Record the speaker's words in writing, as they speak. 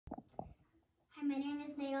Hi, my name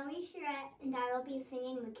is Naomi Sharette, and I will be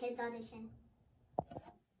singing the kids' audition.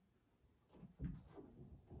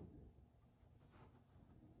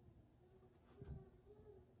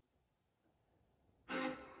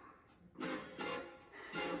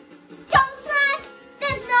 Don't slack,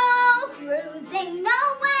 there's no cruising, no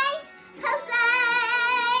way.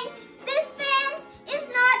 Jose, this band is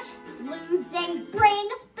not losing. Bring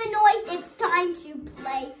the noise, it's time to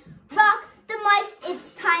play. Rock the mics,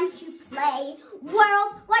 it's time to play.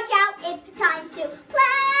 World, watch out, it's time to play.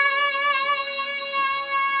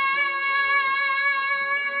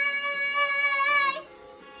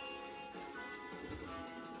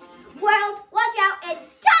 World, watch out,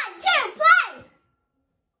 it's time to play.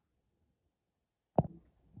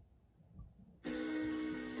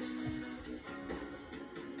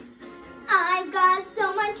 I've got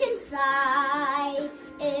so much inside.